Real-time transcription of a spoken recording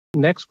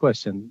Next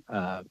question.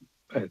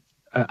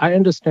 I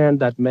understand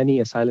that many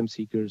asylum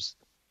seekers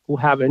who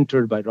have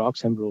entered by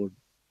Roxham Road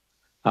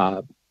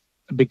uh,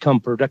 become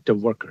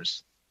productive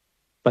workers,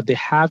 but they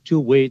have to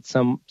wait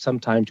some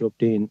time to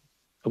obtain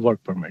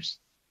work permits.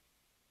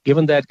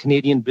 Given that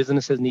Canadian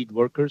businesses need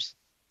workers,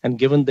 and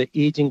given the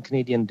aging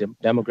Canadian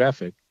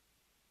demographic,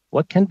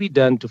 what can be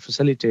done to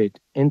facilitate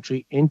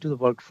entry into the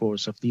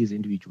workforce of these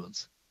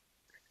individuals?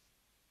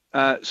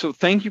 So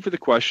thank you for the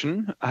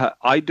question.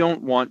 I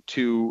don't want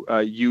to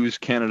use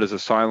Canada's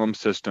asylum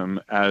system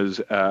as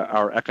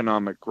our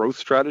economic growth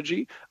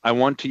strategy. I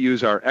want to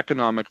use our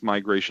economic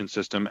migration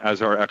system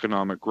as our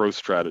economic growth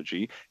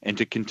strategy, and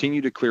to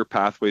continue to clear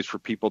pathways for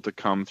people to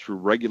come through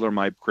regular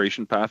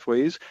migration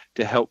pathways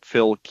to help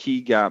fill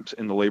key gaps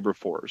in the labor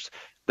force.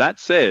 That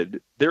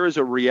said, there is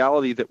a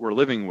reality that we're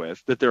living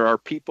with, that there are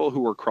people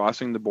who are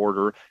crossing the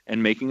border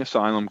and making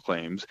asylum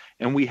claims,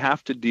 and we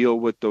have to deal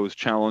with those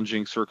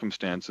challenging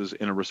circumstances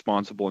in a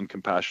responsible and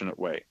compassionate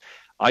way.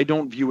 I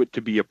don't view it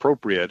to be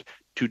appropriate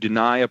to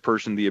deny a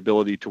person the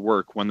ability to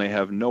work when they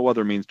have no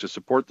other means to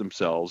support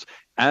themselves,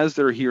 as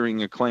they're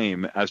hearing a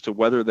claim as to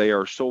whether they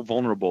are so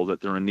vulnerable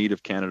that they're in need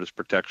of Canada's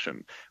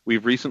protection.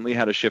 We've recently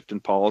had a shift in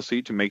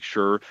policy to make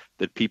sure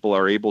that people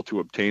are able to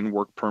obtain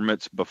work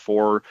permits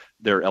before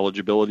their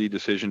eligibility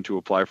decision to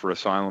apply for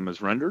asylum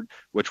is rendered,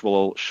 which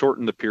will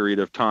shorten the period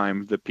of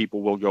time that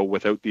people will go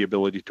without the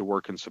ability to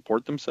work and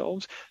support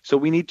themselves. So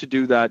we need to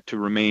do that to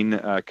remain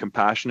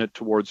compassionate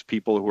towards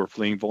people who are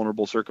fleeing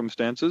vulnerable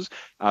circumstances,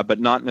 but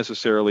not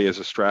necessarily as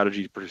a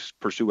strategy to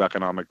pursue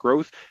economic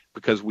growth,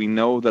 because we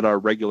know that our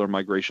regular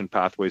migration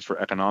pathways for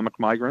economic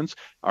migrants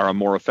are a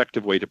more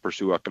effective way to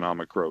pursue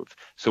economic growth.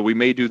 So we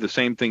may do the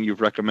same thing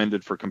you've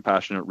recommended for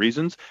compassionate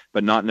reasons,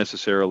 but not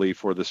necessarily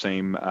for the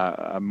same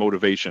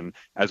motivation,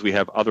 as we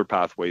have other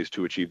pathways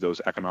to achieve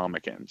those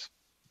economic ends.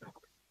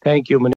 Thank you,